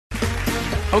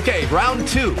Okay, round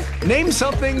 2. Name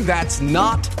something that's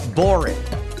not boring.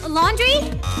 A laundry?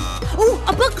 Ooh,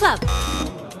 a book club.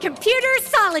 Computer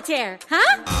solitaire,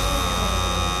 huh?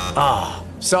 Ah,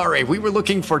 sorry, we were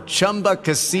looking for Chumba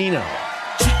Casino.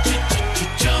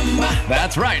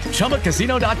 That's right,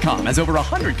 ChumbaCasino.com has over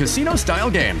 100 casino-style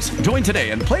games. Join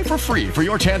today and play for free for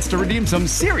your chance to redeem some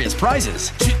serious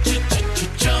prizes.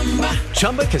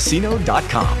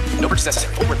 ChumbaCasino.com. No purchase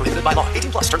necessary. Void where prohibited by law.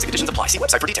 18 plus. Terms and conditions apply. See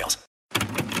website for details.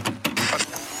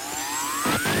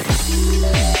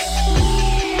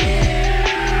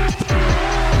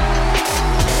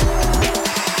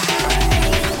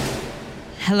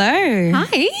 Hello.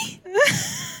 Hi.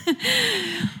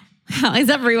 How is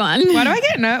everyone? Why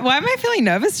am I feeling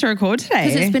nervous to record today?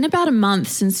 Because it's been about a month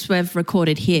since we've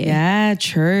recorded here. Yeah,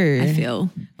 true.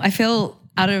 I feel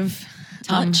out of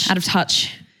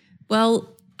touch. Well,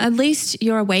 at least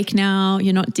you're awake now.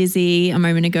 You're not dizzy. A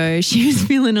moment ago, she was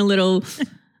feeling a little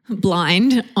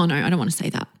blind. Oh no, I don't want to say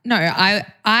that. No,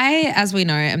 I, as we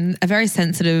know, am a very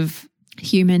sensitive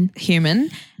human.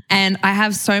 And I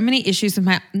have so many issues with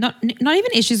not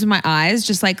even issues with my eyes,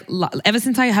 just like ever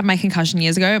since I had my concussion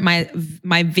years ago,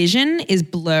 my vision is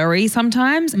blurry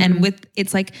sometimes. And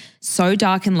it's like so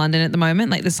dark in London at the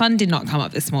moment. Like the sun did not come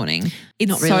up this morning.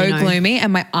 It's not really, so gloomy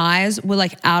and my eyes were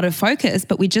like out of focus.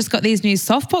 But we just got these new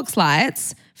softbox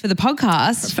lights for the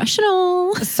podcast.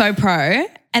 Professional. So pro.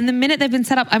 And the minute they've been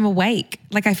set up, I'm awake.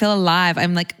 Like I feel alive.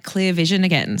 I'm like clear vision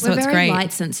again. So it's great. We're very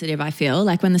light sensitive, I feel.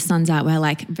 Like when the sun's out, we're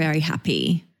like very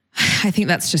happy. I think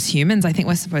that's just humans. I think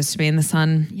we're supposed to be in the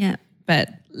sun. Yeah. But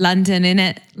London,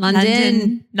 innit?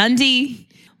 London.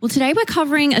 Well, today we're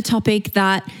covering a topic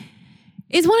that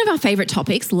is one of our favourite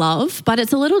topics, love, but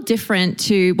it's a little different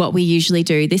to what we usually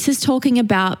do. This is talking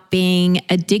about being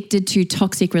addicted to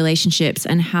toxic relationships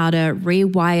and how to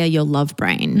rewire your love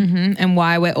brain. Mm-hmm. And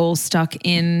why we're all stuck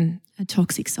in a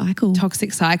toxic cycle.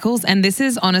 Toxic cycles. And this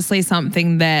is honestly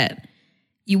something that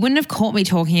you wouldn't have caught me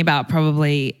talking about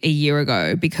probably a year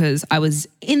ago because I was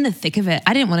in the thick of it.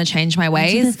 I didn't want to change my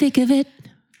ways. Into the thick of it.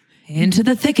 Into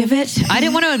the thick of it. I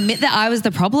didn't want to admit that I was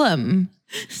the problem.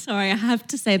 Sorry, I have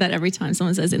to say that every time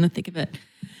someone says in the thick of it.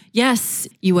 Yes,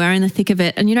 you were in the thick of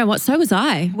it. And you know what? So was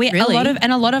I. A lot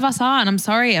of us are. And I'm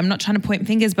sorry, I'm not trying to point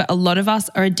fingers, but a lot of us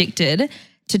are addicted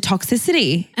to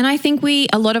toxicity. And I think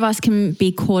a lot of us can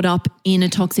be caught up in a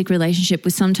toxic relationship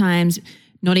with sometimes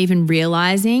not even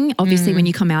realizing. Obviously, when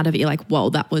you come out of it, you're like, whoa,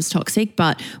 that was toxic.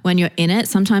 But when you're in it,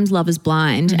 sometimes love is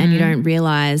blind and you don't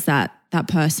realize that that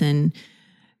person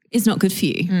is not good for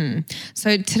you.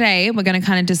 So today we're going to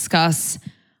kind of discuss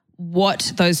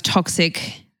what those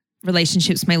toxic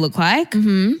relationships may look like,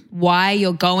 why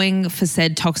you're going for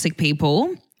said toxic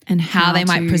people, and how they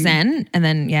might present, and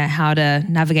then, how to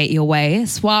navigate your way.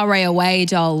 Soiree away,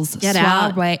 dolls. Get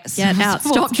out.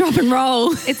 Stop, drop and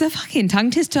roll. It's a fucking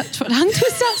tongue twister.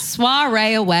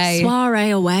 Soiree away. Soiree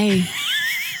away.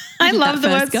 I love the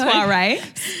word soiree.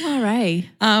 Soiree.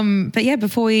 But yeah,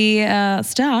 before we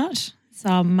start, it's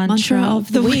our mantra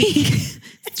of the week.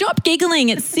 Stop giggling.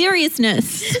 It's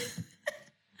seriousness.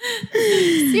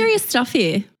 Serious stuff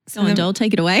here. Go on, doll,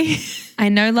 take it away. I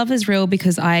know love is real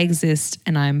because I exist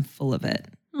and I'm full of it.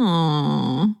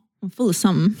 Aww, I'm full of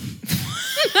something.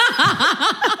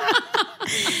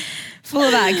 Full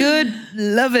of that good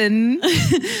loving.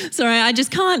 Sorry, I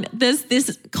just can't. There's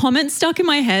this comment stuck in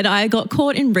my head. I got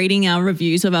caught in reading our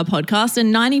reviews of our podcast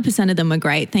and 90% of them were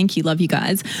great. Thank you, love you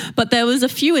guys. But there was a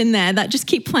few in there that just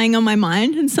keep playing on my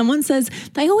mind, and someone says,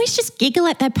 they always just giggle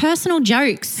at their personal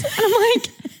jokes. And I'm like,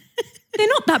 they're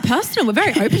not that personal. We're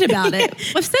very open about it.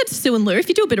 I've said to Sue and Lou, if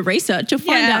you do a bit of research, you'll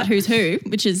find out who's who,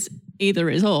 which is either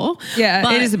is or. Yeah,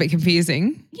 but, it is a bit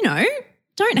confusing. You know,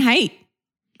 don't hate.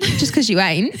 Just because you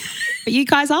ain't, but you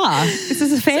guys are. This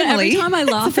is a family. So every time I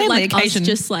laugh at like occasion. Us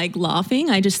just like laughing,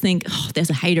 I just think, there's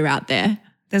a hater out there.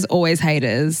 There's always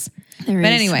haters. There is.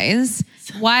 But anyways,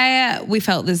 why we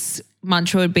felt this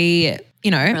mantra would be,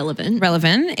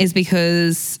 relevant is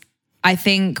because I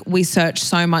think we search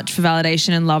so much for validation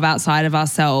and love outside of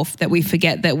ourselves that we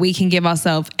forget that we can give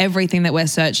ourselves everything that we're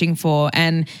searching for.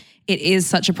 And it is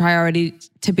such a priority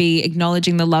to be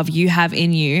acknowledging the love you have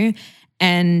in you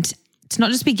and to not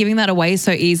just be giving that away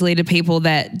so easily to people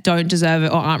that don't deserve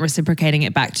it or aren't reciprocating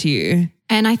it back to you.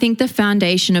 And I think the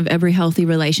foundation of every healthy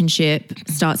relationship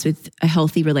starts with a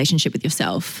healthy relationship with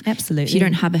yourself. Absolutely. If you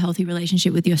don't have a healthy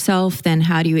relationship with yourself, then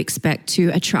how do you expect to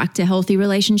attract a healthy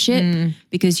relationship?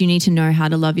 Because you need to know how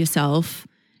to love yourself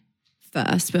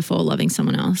first before loving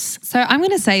someone else. So I'm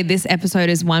going to say this episode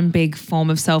is one big form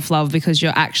of self-love because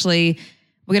we're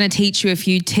We're going to teach you a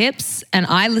few tips. And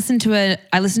I listened to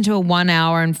a 1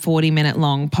 hour and 40-minute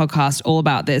long podcast all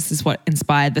about this. This is what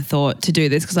inspired the thought to do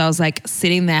this, because I was like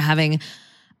sitting there having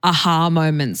aha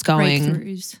moments going,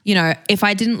 breakthroughs. You know, if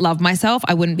I didn't love myself,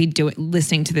 I wouldn't be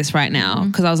listening to this right now,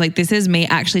 because I was like, this is me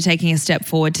actually taking a step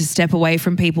forward to step away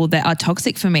from people that are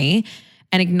toxic for me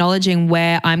and acknowledging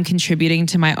where I'm contributing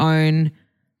to my own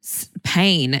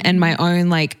pain and my own,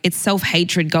 like, it's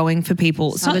self-hatred going for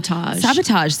people.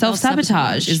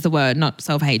 Self-sabotage is the word, not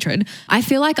self-hatred. I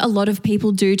feel like a lot of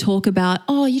people do talk about,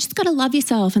 oh, you just got to love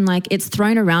yourself, and like it's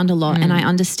thrown around a lot. And I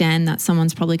understand that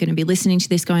someone's probably going to be listening to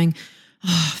this going,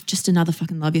 oh, just another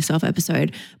fucking love yourself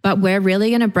episode. But we're really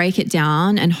going to break it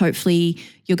down, and hopefully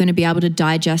you're going to be able to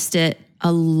digest it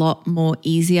a lot more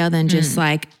easier than just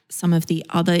like some of the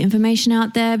other information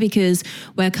out there, because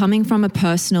we're coming from a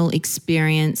personal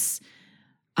experience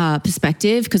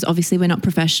perspective, because obviously we're not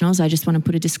professionals. I just want to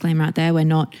put a disclaimer out there. We're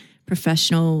not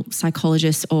professional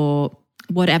psychologists or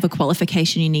whatever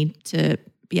qualification you need to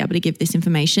be able to give this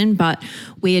information, but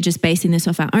we are just basing this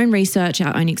off our own research,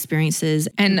 our own experiences.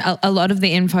 And a lot of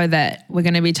the info that we're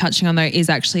going to be touching on though is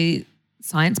actually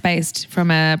science-based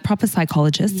from a proper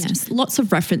psychologist. Yes, lots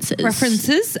of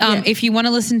references. If you want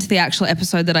to listen to the actual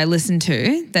episode that I listened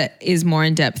to that is more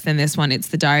in depth than this one, it's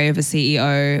The Diary of a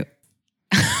CEO.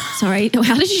 Sorry,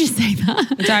 how did you just say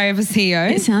that? The Diary of a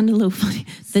CEO. It sounded a little funny.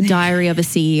 The Diary of a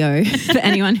CEO, for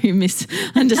anyone who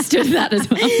misunderstood that as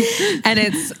well. And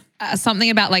it's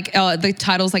something about like, the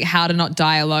title's like How to Not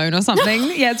Die Alone or something.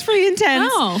 Yeah, it's pretty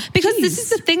intense. Oh, because this is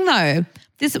the thing though.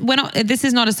 This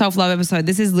is not a self-love episode.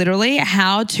 This is literally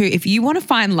how to, if you want to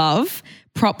find love,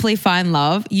 properly find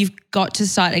love, you've got to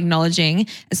start acknowledging,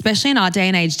 especially in our day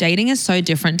and age, dating is so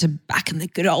different to back in the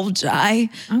good old day.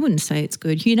 I wouldn't say it's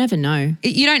good. You never know.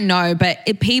 You don't know, but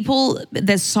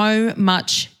there's so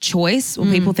much choice, or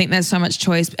people think there's so much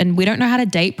choice, and we don't know how to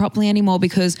date properly anymore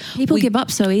because people give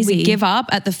up so easy. We give up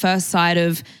at the first sight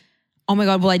of, oh my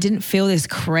God, well, I didn't feel this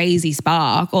crazy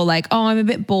spark, or like, oh, I'm a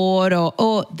bit bored,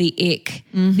 or the ick.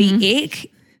 The ick.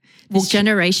 This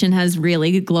generation has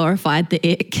really glorified the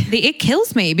ick. The ick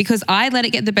kills me because I let it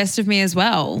get the best of me as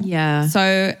well. Yeah.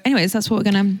 So anyways, that's what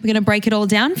we're gonna break it all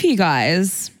down for you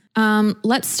guys.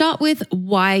 Let's start with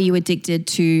why are you addicted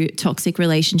to toxic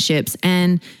relationships,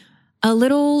 and a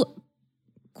little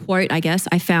quote, I guess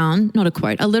I found, not a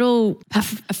quote, a phrase.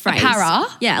 A para?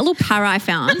 Yeah, a little para I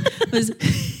found was,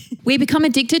 we become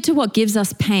addicted to what gives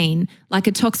us pain, like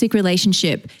a toxic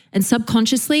relationship, and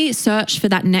subconsciously search for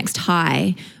that next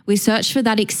high. We search for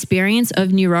that experience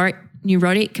of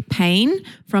neurotic pain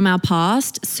from our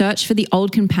past, search for the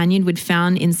old companion we'd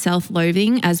found in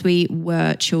self-loathing as we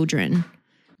were children.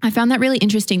 I found that really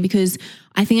interesting because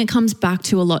I think it comes back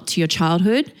to a lot to your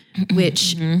childhood,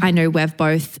 which I know we've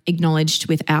both acknowledged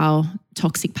with our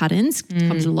toxic patterns. It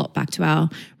comes a lot back to our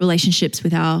relationships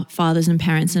with our fathers and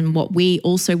parents and what we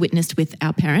also witnessed with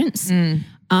our parents.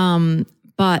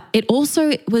 But it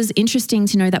also was interesting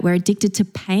to know that we're addicted to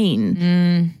pain.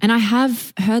 And I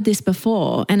have heard this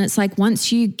before, and it's like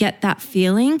once you get that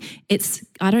feeling,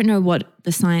 I don't know what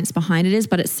the science behind it is,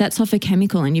 but it sets off a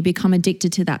chemical and you become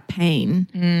addicted to that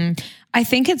pain. I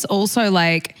think it's also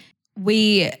like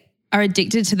we are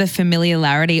addicted to the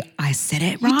familiarity. I said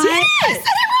it right. I said it right.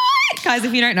 Guys,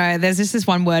 if you don't know, there's just this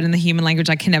one word in the human language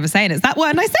I can never say, and it's that word,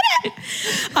 and I said it.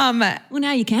 Well,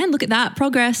 now you can. Look at that.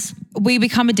 Progress. We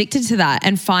become addicted to that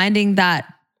and finding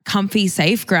that comfy,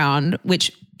 safe ground,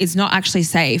 which is not actually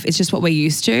safe. It's just what we're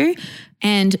used to.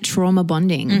 And trauma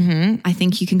bonding. I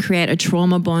think you can create a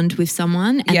trauma bond with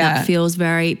someone and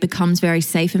that becomes very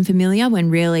safe and familiar when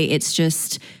really it's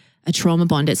just a trauma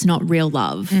bond. It's not real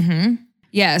love.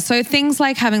 Yeah, so things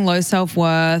like having low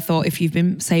self-worth, or if you've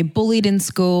been, say, bullied in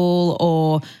school,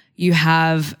 or you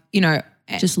have,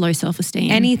 just low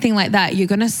self-esteem. Anything like that, you're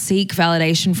going to seek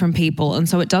validation from people. And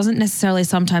so it doesn't necessarily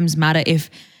sometimes matter if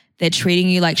they're treating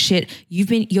you like shit.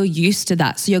 You're used to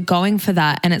that. So you're going for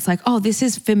that. And it's like, oh, this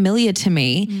is familiar to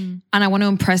me. And I want to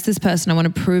impress this person. I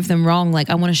want to prove them wrong. Like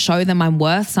I want to show them I'm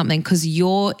worth something, because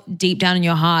you're deep down in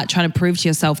your heart trying to prove to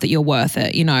yourself that you're worth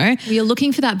it, Well, you're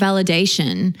looking for that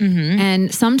validation.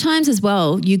 And sometimes as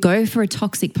well, you go for a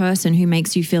toxic person who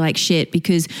makes you feel like shit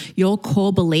because your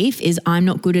core belief is I'm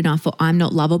not good enough or I'm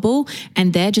not lovable.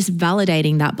 And they're just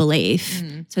validating that belief.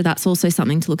 So that's also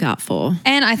something to look out for.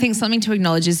 And I think something to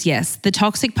acknowledge is, yes, the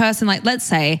toxic person, like let's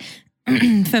say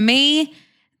for me,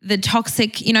 the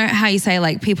toxic, how you say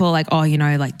like people are like, oh,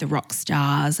 like the rock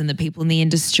stars and the people in the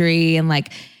industry and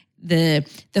like the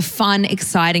fun,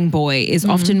 exciting boy is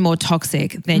often more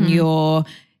toxic than your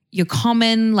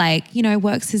common, like,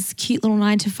 works his cute little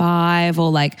 9 to 5 or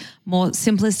like more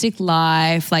simplistic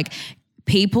life. Like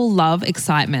people love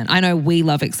excitement. I know we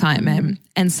love excitement.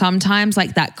 And sometimes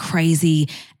like that crazy,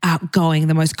 outgoing,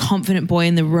 the most confident boy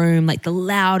in the room, like the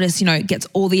loudest, gets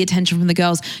all the attention from the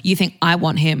girls. You think, I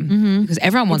want him because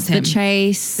everyone wants him. The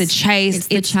chase. It's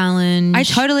the challenge. I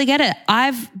totally get it.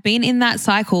 I've been in that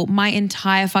cycle my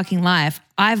entire fucking life.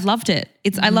 I've loved it.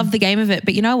 I love the game of it.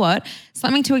 But you know what?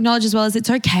 Something to acknowledge as well is it's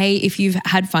okay if you've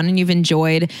had fun and you've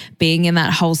enjoyed being in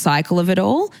that whole cycle of it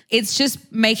all. It's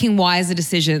just making wiser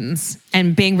decisions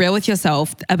and being real with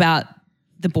yourself about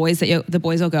the boys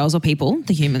or girls or people,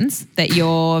 the humans that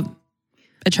you're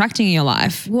attracting in your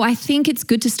life. Well, I think it's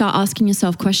good to start asking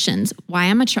yourself questions. Why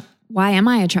am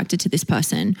I attracted to this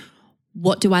person?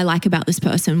 What do I like about this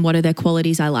person? What are their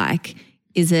qualities I like?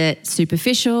 Is it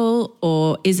superficial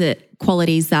or is it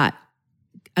qualities that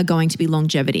are going to be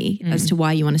longevity as to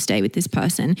why you want to stay with this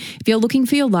person? If you're looking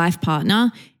for your life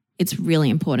partner, it's really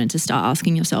important to start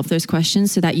asking yourself those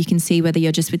questions so that you can see whether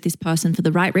you're just with this person for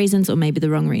the right reasons or maybe the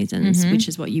wrong reasons, which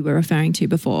is what you were referring to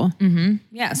before.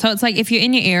 Yeah. So it's like if you're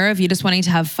in your era of you're just wanting to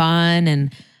have fun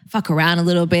and fuck around a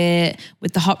little bit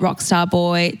with the hot rock star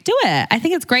boy, do it. I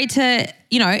think it's great to,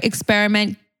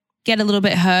 experiment, get a little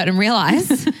bit hurt and realize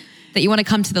that you want to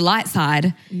come to the light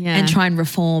side and try and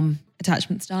reform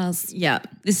attachment styles. Yeah.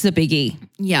 This is a biggie.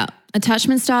 Yeah.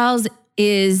 Attachment styles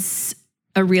is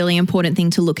a really important thing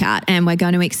to look at, and we're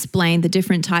going to explain the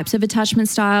different types of attachment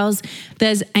styles.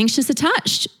 There's anxious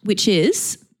attached, which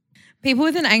is... People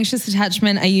with an anxious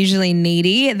attachment are usually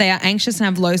needy. They are anxious and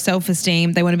have low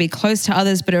self-esteem. They want to be close to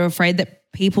others but are afraid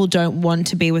that people don't want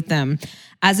to be with them.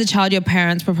 As a child, your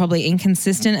parents were probably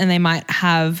inconsistent and they might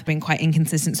have been quite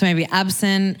inconsistent. So maybe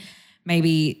absent,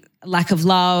 maybe lack of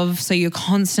love. So you're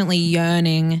constantly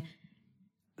yearning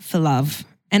for love.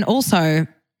 And also,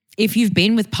 if you've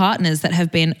been with partners that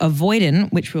have been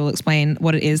avoidant, which we'll explain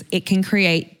what it is, it can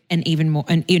create an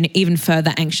even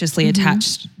further anxiously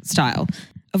attached style.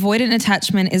 Avoidant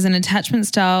attachment is an attachment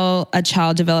style a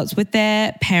child develops with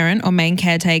their parent or main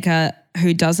caretaker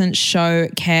who doesn't show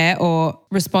care or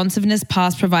responsiveness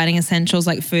past providing essentials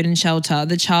like food and shelter.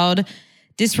 The child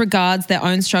disregards their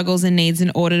own struggles and needs in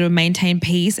order to maintain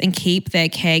peace and keep their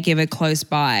caregiver close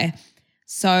by.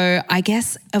 So I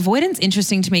guess avoidance is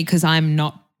interesting to me because I'm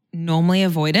not normally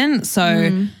avoidant.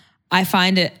 So I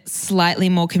find it slightly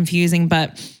more confusing,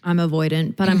 but I'm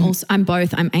avoidant, but I'm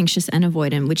both. I'm anxious and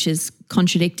avoidant, which is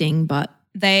contradicting, but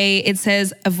it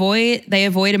says they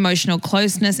avoid emotional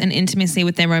closeness and intimacy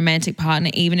with their romantic partner,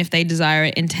 even if they desire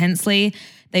it intensely.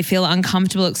 They feel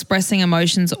uncomfortable expressing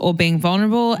emotions or being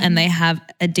vulnerable, and they have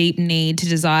a deep need to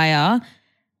desire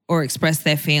or express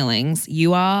their feelings.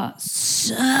 You are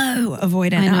so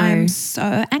avoidant. I know. I'm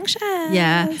so anxious.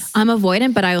 Yeah, I'm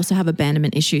avoidant, but I also have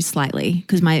abandonment issues slightly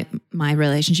because my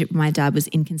relationship with my dad was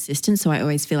inconsistent, so I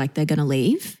always feel like they're going to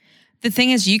leave. The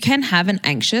thing is, you can have an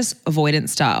anxious avoidant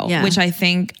style, which I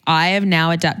think I have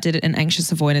now adapted an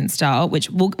anxious avoidant style, which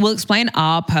we'll explain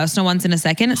our personal ones in a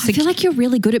second. I feel like you're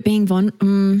really good at being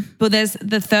But there's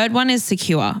the third one is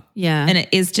secure. Yeah. And it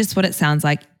is just what it sounds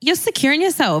like. You're secure in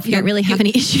yourself. You don't really have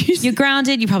any issues. You're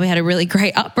grounded. You probably had a really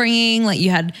great upbringing. Like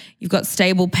you've got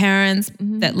stable parents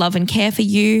that love and care for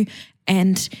you.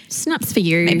 And snaps for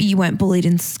you. Maybe you weren't bullied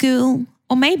in school,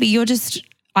 or maybe you're just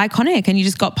iconic and you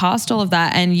just got past all of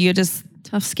that and you're just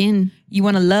tough skin. You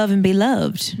want to love and be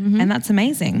loved. And that's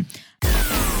amazing.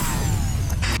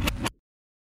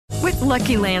 With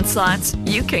Lucky Land Slots,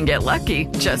 you can get lucky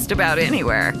just about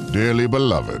anywhere. Dearly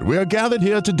beloved, we are gathered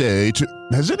here today to...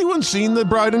 Has anyone seen the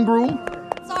bride and groom?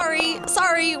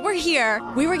 Sorry, we're here.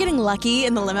 We were getting lucky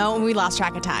in the limo and we lost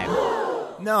track of time.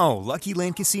 No, Lucky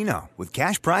Land Casino, with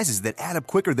cash prizes that add up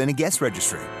quicker than a guest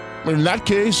registry. In that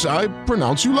case, I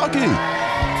pronounce you lucky.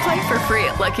 Play for free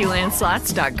at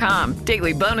LuckyLandSlots.com.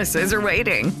 Daily bonuses are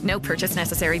waiting. No purchase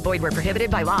necessary. Void where prohibited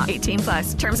by law.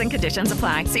 18+. Terms and conditions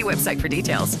apply. See website for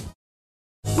details.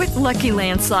 With Lucky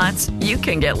Land Slots, you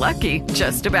can get lucky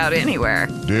just about anywhere.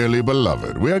 Dearly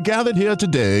beloved, we are gathered here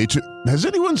today to... Has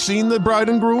anyone seen the bride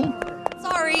and groom?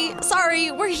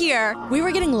 Sorry, we're here. We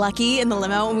were getting lucky in the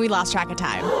limo and we lost track of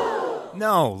time.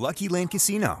 No, Lucky Land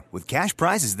Casino, with cash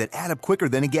prizes that add up quicker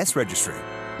than a guest registry.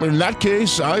 In that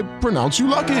case, I pronounce you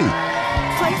lucky.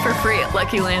 Play for free at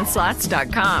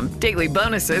LuckyLandSlots.com. Daily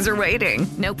bonuses are waiting.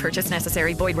 No purchase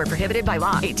necessary. Void where prohibited by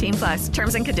law. 18+.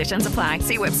 Terms and conditions apply.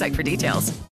 See website for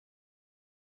details.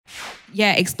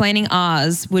 Yeah, explaining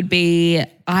ours would be,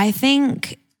 I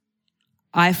think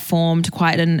I formed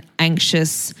quite an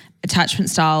anxious attachment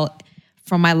style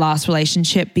from my last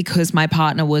relationship because my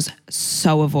partner was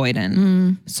so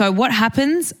avoidant. So what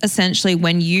happens essentially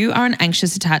when you are an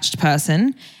anxious attached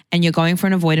person and you're going for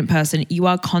an avoidant person, you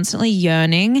are constantly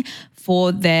yearning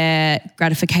for their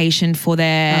gratification, for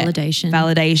their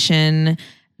validation,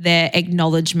 their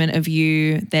acknowledgement of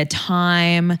you, their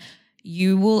time.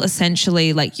 You will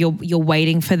essentially you're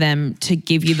waiting for them to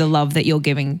give you the love that you're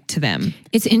giving to them.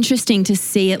 It's interesting to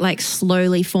see it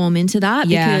slowly form into that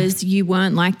because you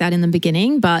weren't like that in the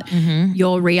beginning, but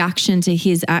your reaction to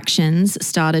his actions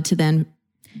started to then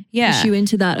push you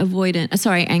into that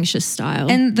anxious style.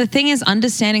 And the thing is,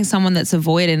 understanding someone that's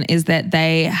avoidant is that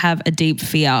they have a deep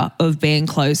fear of being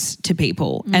close to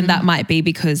people. And that might be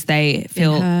because they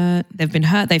feel they've been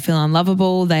hurt, they feel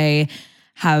unlovable, they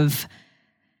have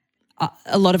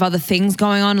a lot of other things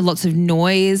going on, lots of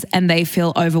noise, and they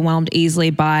feel overwhelmed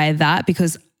easily by that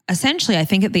because essentially I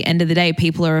think at the end of the day,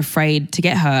 people are afraid to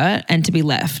get hurt and to be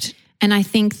left. And I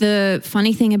think the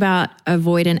funny thing about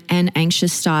avoidant and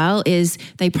anxious style is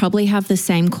they probably have the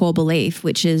same core belief,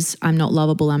 which is I'm not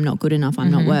lovable, I'm not good enough,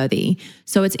 I'm not worthy.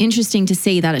 So it's interesting to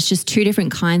see that it's just two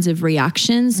different kinds of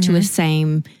reactions to a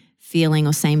same feeling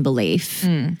or same belief.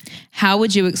 How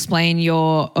would you explain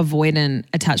your avoidant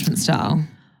attachment style?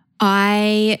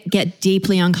 I get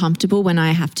deeply uncomfortable when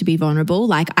I have to be vulnerable.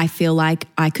 I feel like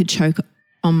I could choke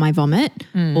on my vomit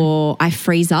or I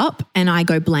freeze up and I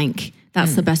go blank.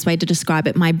 That's the best way to describe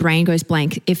it. My brain goes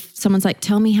blank. If someone's like,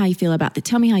 tell me how you feel about that.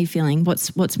 Tell me how you're feeling. What's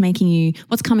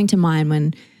coming to mind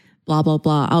when blah, blah,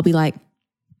 blah. I'll be like,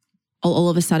 I'll all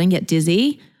of a sudden get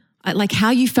dizzy. Like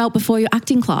how you felt before your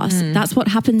acting class. That's what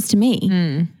happens to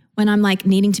me when I'm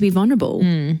needing to be vulnerable.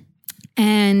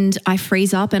 And I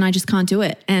freeze up and I just can't do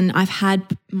it. And I've had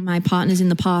my partners in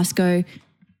the past go,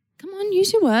 come on,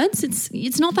 use your words.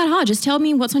 It's not that hard. Just tell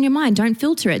me what's on your mind. Don't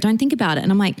filter it. Don't think about it.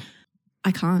 And I'm like,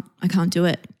 I can't do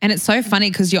it. And it's so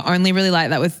funny because you're only really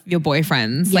like that with your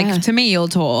boyfriends. To me, you'll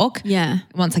talk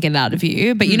once I get it out of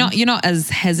you, but you're not as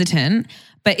hesitant.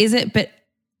 But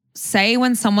say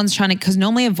when someone's trying to, because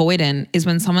normally avoidant is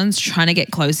when someone's trying to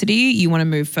get closer to you, you want to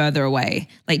move further away.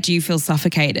 Do you feel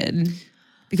suffocated?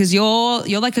 Because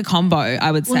you're like a combo, I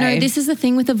would say. Well, no, this is the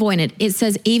thing with avoidant. It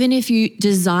says even if you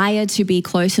desire to be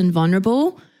close and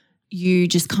vulnerable, you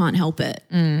just can't help it.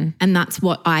 And that's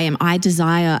what I am. I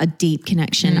desire a deep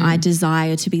connection. I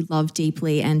desire to be loved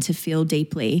deeply and to feel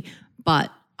deeply. But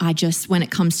when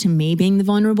it comes to me being the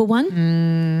vulnerable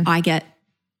one, I get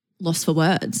lost for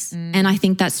words. And I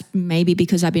think that's maybe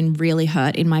because I've been really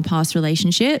hurt in my past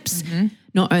relationships,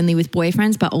 not only with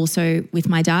boyfriends, but also with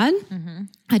my dad.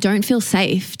 I don't feel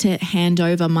safe to hand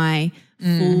over my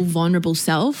full vulnerable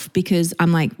self because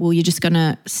I'm like, well, you're just going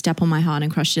to step on my heart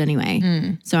and crush it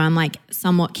anyway. So I'm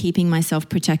somewhat keeping myself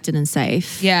protected and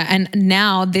safe. Yeah. And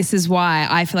now this is why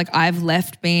I feel like I've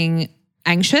left being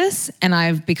anxious and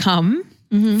I've become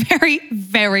very,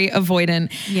 very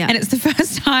avoidant. Yeah. And it's the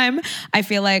first time I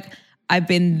feel like I've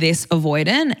been this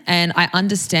avoidant and I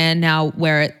understand now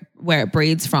where it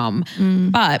breeds from.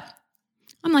 But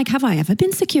I'm like, have I ever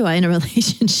been secure in a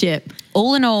relationship?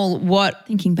 All in all,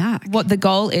 thinking back, what the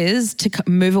goal is to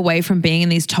move away from being in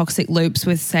these toxic loops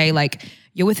with, say,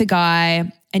 you're with a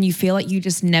guy and you feel like you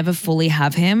just never fully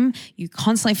have him. You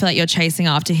constantly feel like you're chasing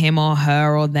after him or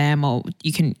her or them, or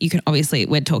you can obviously,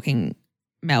 we're talking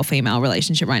male-female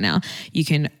relationship right now. You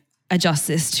can adjust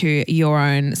this to your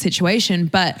own situation,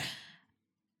 but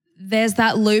there's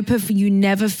that loop of you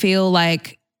never feel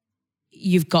like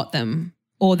you've got them,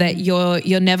 or that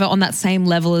you're never on that same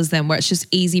level as them where it's just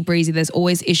easy breezy. There's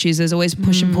always issues. There's always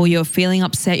push and pull. You're feeling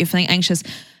upset. You're feeling anxious.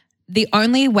 The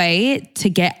only way to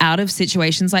get out of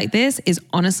situations like this is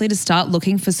honestly to start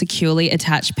looking for securely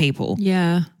attached people.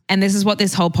 Yeah. And this is what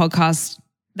this whole podcast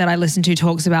that I listen to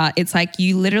talks about. It's like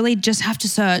you literally just have to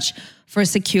search for a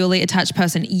securely attached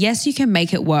person. Yes, you can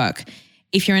make it work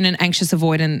if you're in an anxious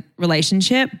avoidant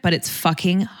relationship, but it's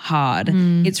fucking hard.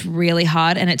 It's really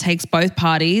hard, and it takes both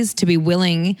parties to be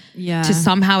willing to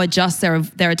somehow adjust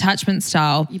their attachment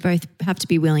style. You both have to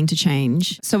be willing to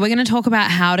change. So we're going to talk about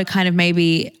how to kind of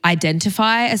maybe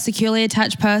identify a securely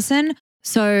attached person.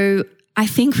 So I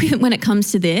think when it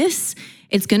comes to this,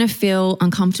 it's going to feel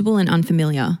uncomfortable and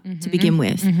unfamiliar to begin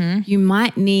with. You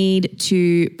might need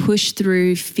to push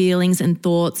through feelings and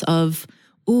thoughts of,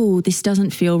 oh, this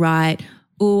doesn't feel right.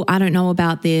 Oh, I don't know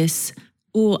about this.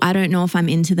 Oh, I don't know if I'm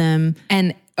into them.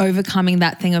 And overcoming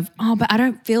that thing of, oh, but I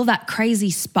don't feel that crazy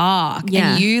spark.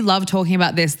 Yeah. And you love talking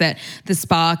about this, that the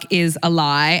spark is a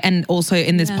lie. And also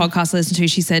in this podcast I listened to,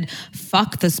 she said,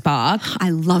 fuck the spark. I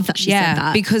love that she said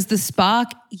that. Because the spark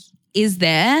is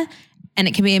there and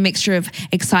it can be a mixture of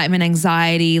excitement,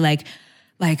 anxiety, like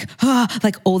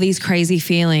like all these crazy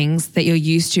feelings that you're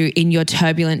used to in your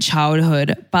turbulent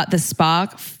childhood, but the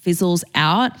spark fizzles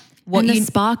out. The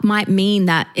spark might mean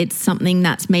that it's something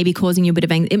that's maybe causing you a bit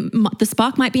of anxiety. The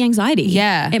spark might be anxiety.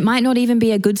 Yeah. It might not even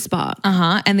be a good spark.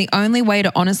 And the only way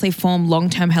to honestly form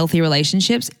long-term healthy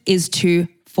relationships is to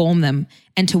form them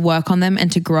and to work on them and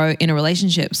to grow in a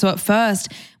relationship. So at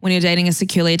first, when you're dating a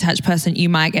securely attached person, you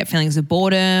might get feelings of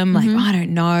boredom, like, I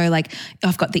don't know, like,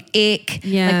 I've got the ick,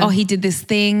 like, oh, he did this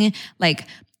thing. Like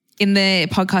in the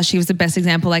podcast, she was the best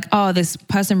example, like, oh, this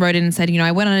person wrote in and said,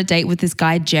 I went on a date with this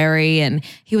guy, Jerry, and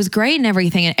he was great and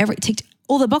everything and ticked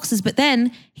all the boxes, but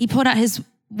then he pulled out his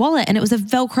wallet and it was a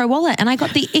Velcro wallet and I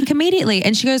got the ick immediately.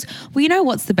 And she goes, well, you know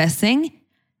what's the best thing?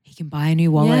 He can buy a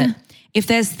new wallet. Yeah. If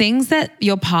there's things that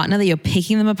your partner, that you're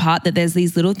picking them apart, that there's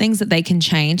these little things that they can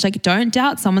change, like don't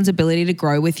doubt someone's ability to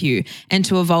grow with you and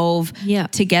to evolve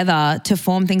together to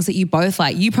form things that you both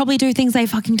like. You probably do things they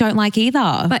fucking don't like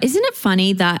either. But isn't it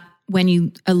funny that when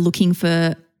you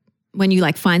are when you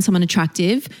like find someone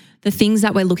attractive, the things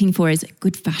that we're looking for is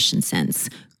good fashion sense,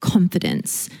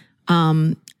 confidence,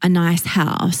 a nice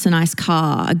house, a nice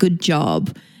car, a good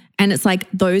job. And it's like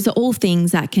those are all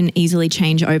things that can easily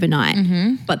change overnight.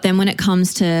 But then when it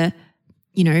comes to,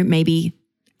 maybe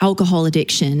alcohol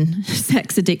addiction,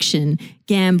 sex addiction,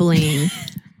 gambling,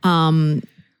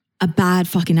 a bad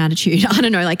fucking attitude, I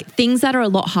don't know, like things that are a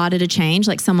lot harder to change,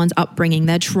 like someone's upbringing,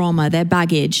 their trauma, their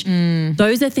baggage.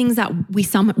 Those are things that we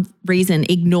some reason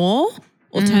ignore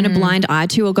or turn a blind eye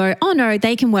to or go, oh no,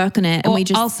 they can work on it.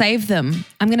 And I'll save them.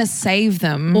 I'm going to save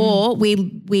them. Or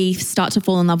we start to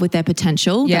fall in love with their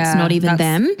potential. Yeah, that's not even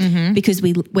them because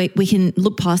we can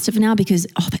look past it for now because,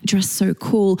 oh, that dress is so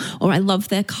cool, or I love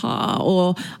their car,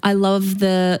 or I love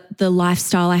the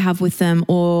lifestyle I have with them,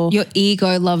 or your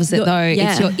ego loves it though.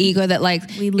 Yeah. It's your ego that like,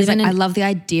 I love the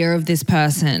idea of this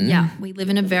person. Yeah. We live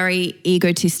in a very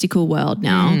egotistical world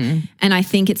now. And I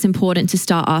think it's important to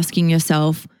start asking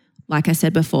yourself, like I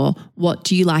said before, what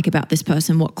do you like about this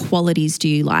person? What qualities do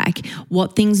you like?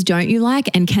 What things don't you like?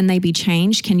 And can they be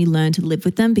changed? Can you learn to live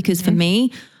with them? Because for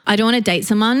me, I don't want to date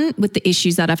someone with the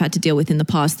issues that I've had to deal with in the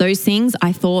past. Those things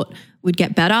I thought would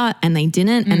get better and they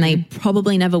didn't and they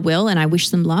probably never will, and I wish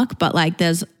them luck. But like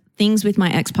there's things with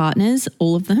my ex-partners,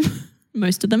 all of them,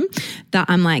 most of them, that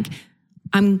I'm like,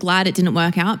 I'm glad it didn't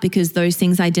work out because those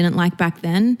things I didn't like back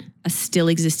then are still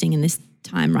existing in this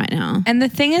time right now. And the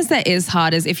thing that is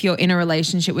hard is if you're in a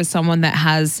relationship with someone that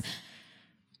has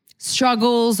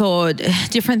struggles or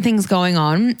different things going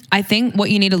on, I think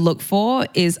what you need to look for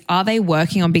is, are they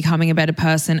working on becoming a better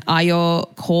person? Are your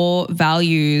core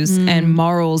values and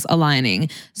morals aligning?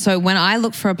 So when I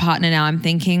look for a partner now, I'm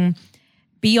thinking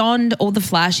beyond all the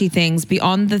flashy things,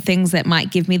 beyond the things that might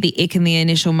give me the ick in the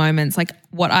initial moments, like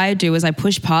what I do is I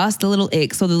push past the little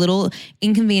icks or the little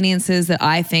inconveniences that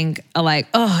I think are like,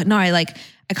 oh no, like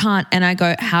I can't. And I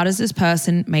go, how does this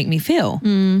person make me feel?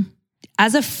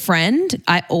 As a friend,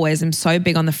 I always am so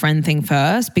big on the friend thing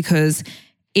first, because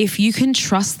if you can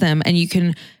trust them and you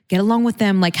can get along with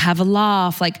them, like have a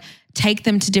laugh, like take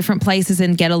them to different places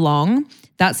and get along,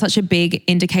 that's such a big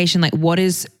indication. Like what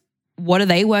are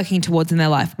they working towards in their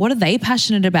life? What are they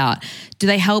passionate about? Do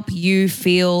they help you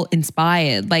feel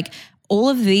inspired? Like all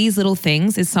of these little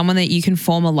things is someone that you can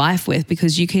form a life with,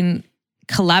 because you can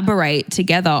collaborate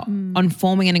together on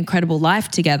forming an incredible life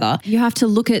together. You have to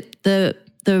look at the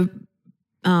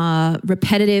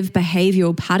repetitive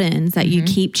behavioral patterns that you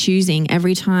keep choosing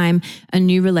every time a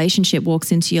new relationship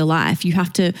walks into your life. You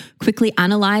have to quickly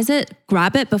analyze it,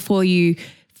 grab it before you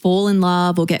fall in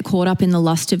love or get caught up in the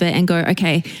lust of it and go,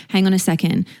 okay, hang on a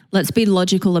second. Let's be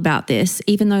logical about this,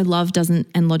 even though love doesn't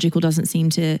and logical doesn't seem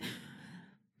to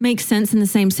make sense in the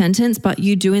same sentence, but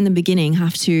you do in the beginning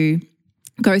have to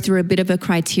go through a bit of a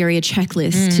criteria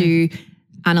checklist to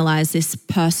analyze this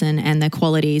person and their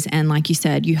qualities. And like you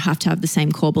said, you have to have the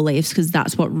same core beliefs, because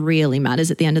that's what really matters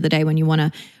at the end of the day when you want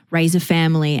to raise a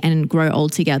family and grow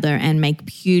old together and make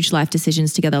huge life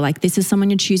decisions together. Like this is someone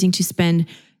you're choosing to spend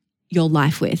your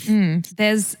life with.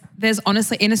 There's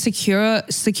honestly, in a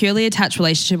securely attached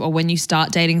relationship, or when you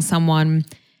start dating someone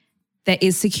that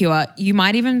is secure, you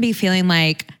might even be feeling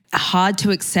like hard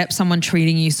to accept someone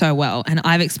treating you so well. And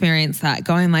I've experienced that,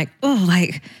 going like, oh,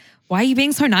 like, why are you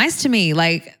being so nice to me?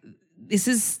 Like, this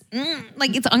is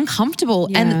like, it's uncomfortable.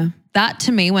 Yeah. And that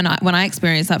to me, when I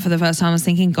experienced that for the first time, I was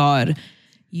thinking, God,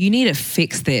 you need to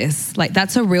fix this. Like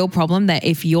that's a real problem, that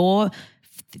if you're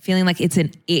feeling like it's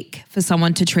an ick for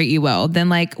someone to treat you well, then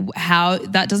like how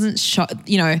that doesn't show,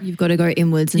 you know. You've got to go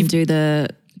inwards and do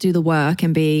the work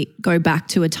and go back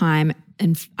to a time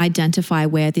and identify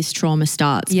where this trauma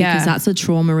starts, because that's a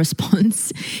trauma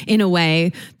response in a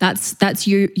way. That's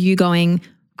you going,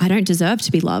 I don't deserve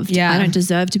to be loved. I don't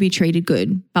deserve to be treated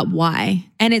good. But why?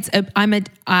 And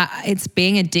it's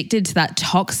being addicted to that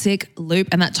toxic loop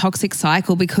and that toxic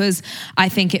cycle, because I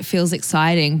think it feels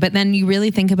exciting. But then you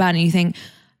really think about it and you think,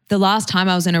 the last time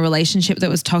I was in a relationship that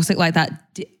was toxic like that,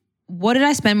 what did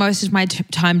I spend most of my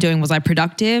time doing? Was I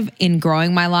productive in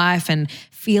growing my life and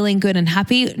feeling good and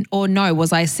happy? Or no,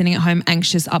 was I sitting at home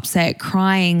anxious, upset,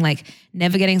 crying, like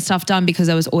never getting stuff done because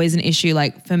there was always an issue?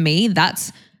 Like for me,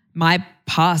 that's my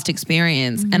past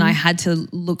experience. And I had to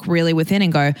look really within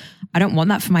and go, I don't want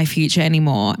that for my future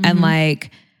anymore. And like,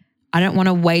 I don't want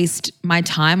to waste my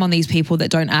time on these people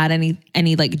that don't add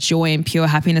any like joy and pure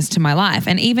happiness to my life.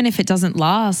 And even if it doesn't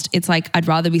last, it's like, I'd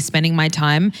rather be spending my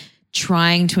time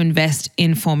trying to invest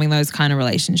in forming those kind of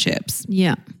relationships.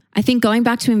 Yeah. I think going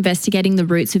back to investigating the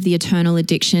roots of the eternal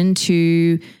addiction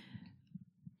to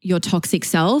your toxic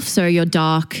self, so your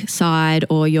dark side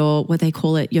or your, what they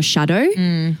call it, your shadow.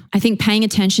 I think paying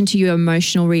attention to your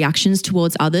emotional reactions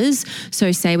towards others.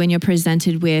 So say when you're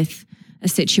presented with a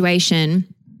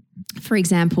situation, for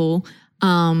example,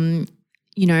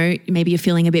 you know, maybe you're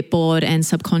feeling a bit bored and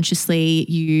subconsciously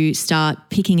you start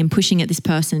picking and pushing at this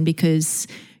person because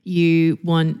you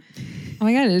want... Oh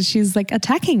my God, she's like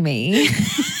attacking me.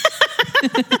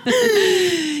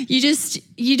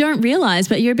 You don't realize,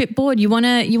 but you're a bit bored. You want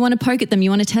to poke at them. You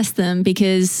want to test them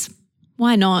because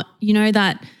why not? You know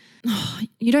that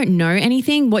you don't know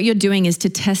anything. What you're doing is to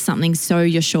test something so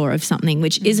you're sure of something,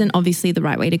 which isn't obviously the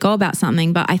right way to go about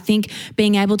something. But I think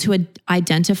being able to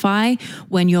identify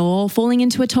when you're falling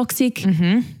into a toxic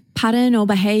pattern or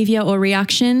behavior or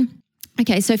reaction.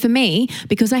 Okay, so for me,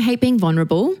 because I hate being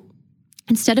vulnerable,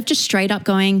 instead of just straight up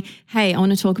going, hey, I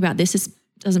want to talk about this, this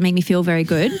doesn't make me feel very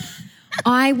good,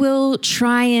 I will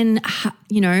try and,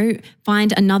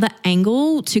 find another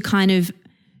angle to kind of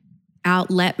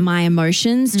outlet my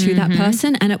emotions to that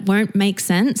person, and it won't make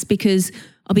sense because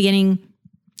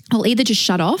I'll either just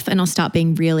shut off and I'll start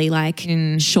being really like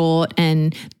short,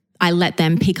 and I let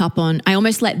them I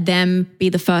almost let them be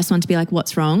the first one to be like,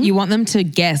 what's wrong? You want them to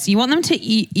guess. You want them to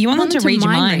read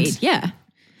your mind. Read, yeah.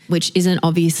 Which isn't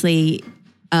obviously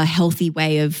a healthy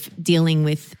way of dealing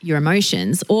with your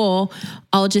emotions. Or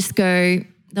I'll just go,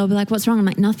 they'll be like, what's wrong? I'm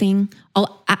like, nothing.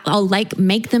 I'll like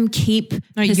make them keep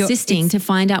persisting to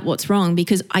find out what's wrong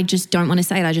because I just don't want to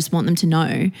say it. I just want them to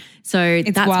know. So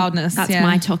that's wildness. That's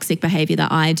my toxic behavior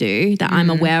that I do, that I'm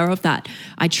aware of, that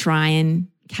I try and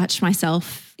catch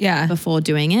myself before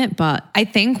doing it. But I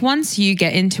think once you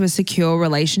get into a secure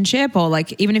relationship, or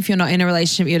like even if you're not in a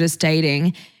relationship, you're just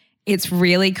dating, it's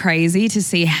really crazy to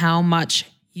see how much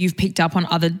you've picked up on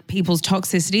other people's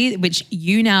toxicity, which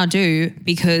you now do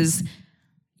because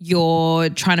you're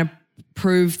trying to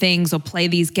prove things or play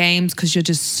these games because you're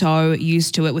just so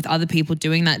used to it with other people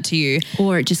doing that to you.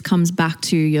 Or it just comes back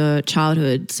to your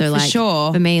childhood. So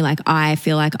for me, like I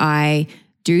feel like I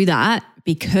do that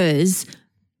because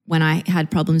when I had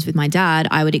problems with my dad,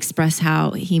 I would express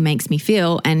how he makes me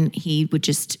feel and he would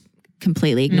just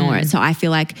completely ignore it. So I feel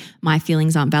like my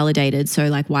feelings aren't validated. So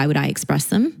like, why would I express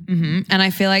them? And I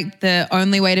feel like the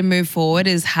only way to move forward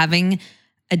is having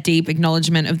a deep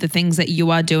acknowledgement of the things that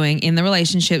you are doing in the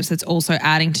relationships that's also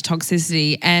adding to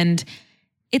toxicity. And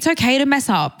it's okay to mess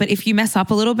up, but if you mess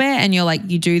up a little bit and you're like,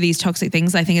 you do these toxic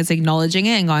things, I think it's acknowledging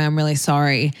it and going, I'm really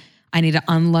sorry. I need to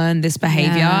unlearn this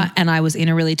behavior. And I was in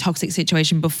a really toxic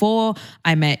situation before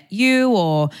I met you,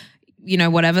 or,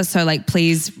 whatever. So like,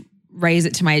 please raise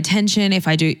it to my attention if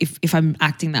I'm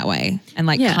acting that way, and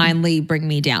like kindly bring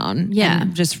me down.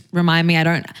 And just remind me I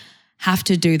don't have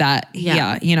to do that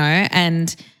here,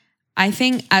 And I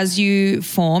think as you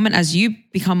form and as you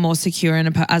become more secure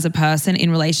as a person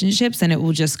in relationships, and it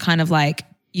will just kind of like,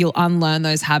 you'll unlearn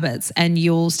those habits and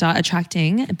you'll start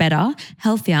attracting better,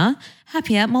 healthier,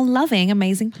 happier, more loving,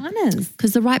 amazing partners.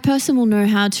 Because the right person will know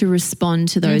how to respond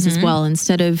to those as well,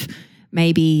 instead of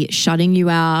maybe shutting you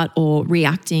out or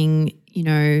reacting, in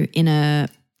a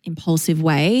impulsive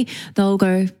way. They'll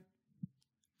go,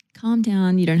 calm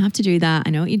down. You don't have to do that.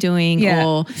 I know what you're doing. Yeah.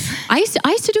 Or I used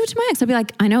to do it to my ex. I'd be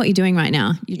like, I know what you're doing right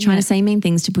now. You're trying to say mean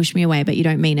things to push me away, but you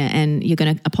don't mean it. And you're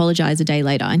going to apologize a day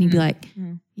later. And he'd be like,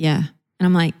 yeah. And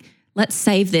I'm like, let's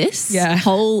save this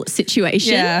whole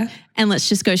situation and let's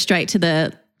just go straight to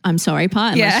the I'm sorry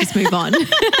part and let's just move on.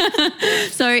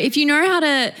 So if you know how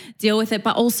to deal with it,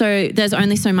 but also there's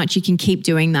only so much you can keep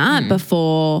doing that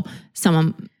before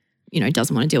someone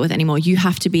doesn't want to deal with it anymore. You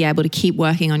have to be able to keep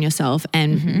working on yourself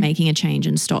and making a change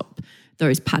and stop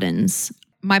those patterns.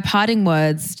 My parting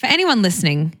words for anyone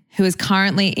listening who is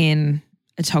currently in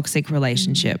a toxic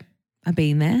relationship, I've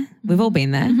been there. We've all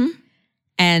been there.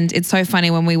 And it's so funny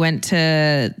when we went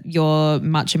to your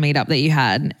matcha meetup that you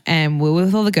had and we were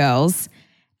with all the girls.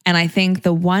 And I think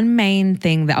the one main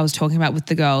thing that I was talking about with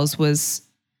the girls was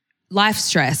life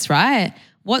stress, right?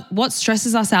 What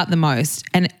stresses us out the most?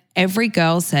 And every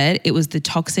girl said it was the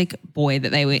toxic boy that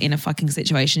they were in a fucking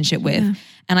situationship with.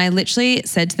 And I literally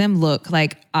said to them, look,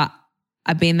 like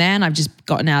I've been there and I've just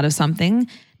gotten out of something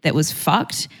that was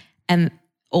fucked. And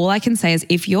all I can say is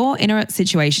if you're in a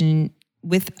situation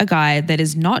with a guy that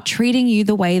is not treating you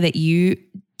the way that you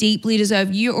deeply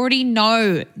deserve, you already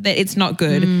know that it's not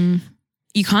good.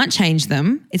 You can't change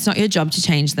them. It's not your job to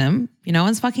change them. You're no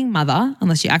one's fucking mother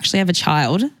unless you actually have a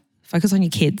child. Focus on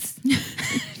your kids,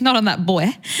 not on that boy.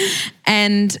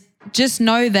 And just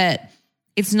know that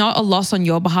it's not a loss on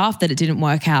your behalf that it didn't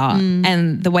work out.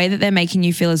 And the way that they're making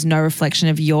you feel is no reflection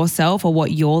of yourself or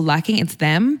what you're lacking. It's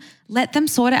them. Let them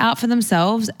sort it out for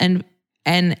themselves and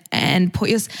put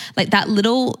your, like that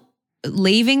little,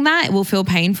 leaving that will feel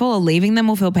painful or leaving them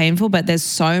will feel painful, but there's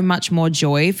so much more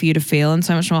joy for you to feel and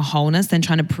so much more wholeness than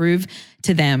trying to prove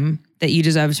to them that you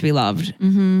deserve to be loved.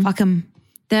 Fuck them.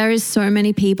 There is so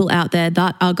many people out there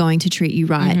that are going to treat you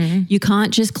right. You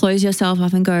can't just close yourself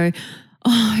up and go,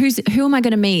 oh, who am I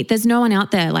going to meet? There's no one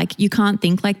out there. Like you can't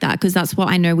think like that because that's what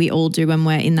I know we all do when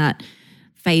we're in that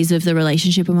phase of the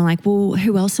relationship and we're like, well,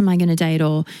 who else am I going to date?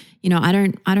 Or, you know, I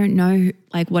don't know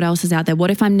like what else is out there. What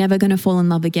if I'm never going to fall in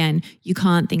love again? You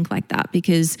can't think like that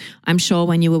because I'm sure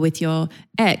when you were with your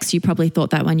ex, you probably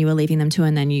thought that when you were leaving them too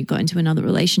and then you got into another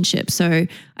relationship. So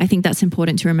I think that's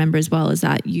important to remember as well is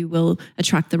that you will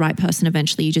attract the right person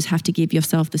eventually. You just have to give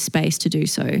yourself the space to do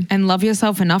so. And love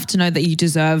yourself enough to know that you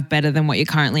deserve better than what you're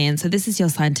currently in. So this is your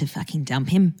sign to fucking dump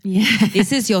him. Yeah.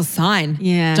 This is your sign.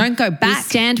 Yeah. Don't go back. We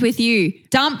stand with you.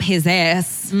 Dump his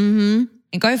ass.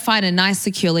 And go find a nice,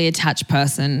 securely attached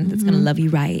person that's going to love you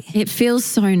right. It feels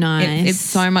so nice. It's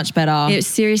so much better. It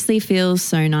seriously feels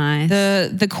so nice.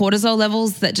 The cortisol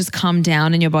levels that just come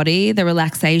down in your body, the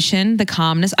relaxation, the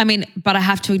calmness. I mean, but I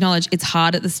have to acknowledge it's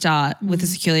hard at the start with a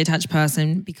securely attached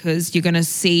person because you're going to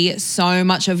see so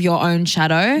much of your own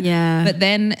shadow. Yeah. But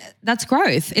then that's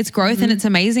growth. It's growth and it's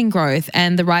amazing growth.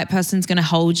 And the right person's going to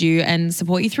hold you and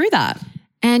support you through that.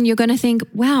 And you're going to think,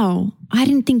 wow, I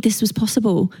didn't think this was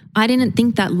possible. I didn't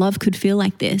think that love could feel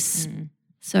like this.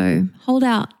 So hold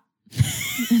out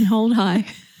and hold high.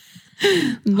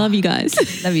 Love you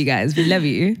guys. Love you guys. We love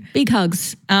you. Big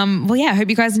hugs. Well, yeah, I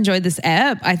hope you guys enjoyed this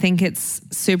ep. I think it's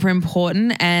super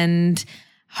important and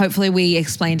hopefully we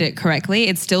explained it correctly.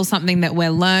 It's still something that we're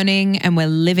learning and we're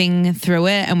living through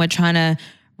it and we're trying to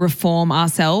reform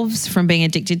ourselves from being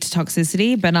addicted to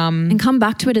toxicity. But and come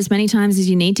back to it as many times as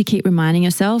you need to keep reminding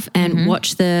yourself and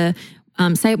watch the,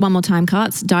 say it one more time,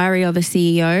 Cuts, Diary of a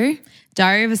CEO.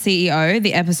 Diary of a CEO.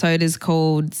 The episode is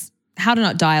called How to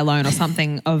Not Die Alone or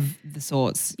something of the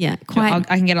sorts. Yeah, I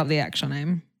can get up the actual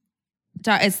name.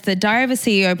 It's the Diary of a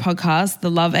CEO podcast,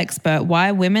 The Love Expert,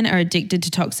 Why Women Are Addicted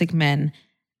to Toxic Men.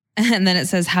 And then it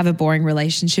says have a boring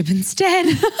relationship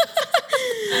instead.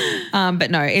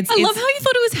 But no, I love how you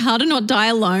thought it was How to Not Die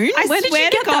Alone. Where did you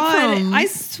get that from? I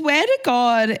swear to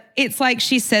God, it's like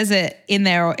she says it in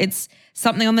there, or it's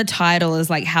something on the title is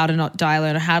like How to Not Die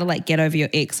Alone, or how to like get over your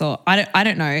ex, or I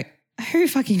don't know. Who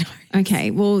fucking knows?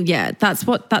 Okay, well, yeah, that's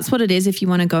what it is. If you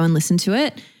want to go and listen to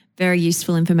it, very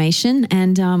useful information,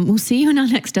 and we'll see you in our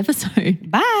next episode.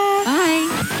 Bye. Bye.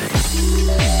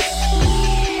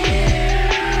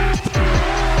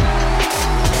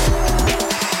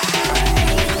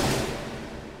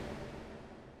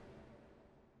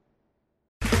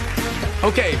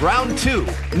 Okay, round two.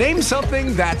 Name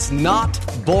something that's not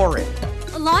boring.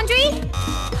 A laundry?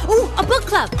 Ooh, a book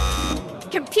club.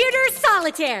 Computer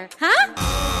solitaire, huh?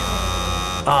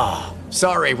 Ah,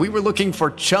 sorry, we were looking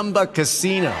for Chumba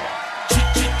Casino.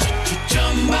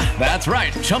 That's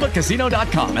right,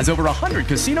 ChumbaCasino.com has over 100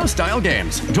 casino-style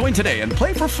games. Join today and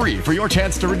play for free for your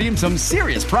chance to redeem some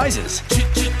serious prizes.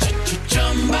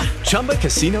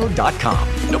 ChumbaCasino.com.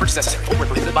 No purchase necessary. Void where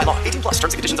prohibited by law. 18+ terms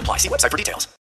and conditions apply. See website for details.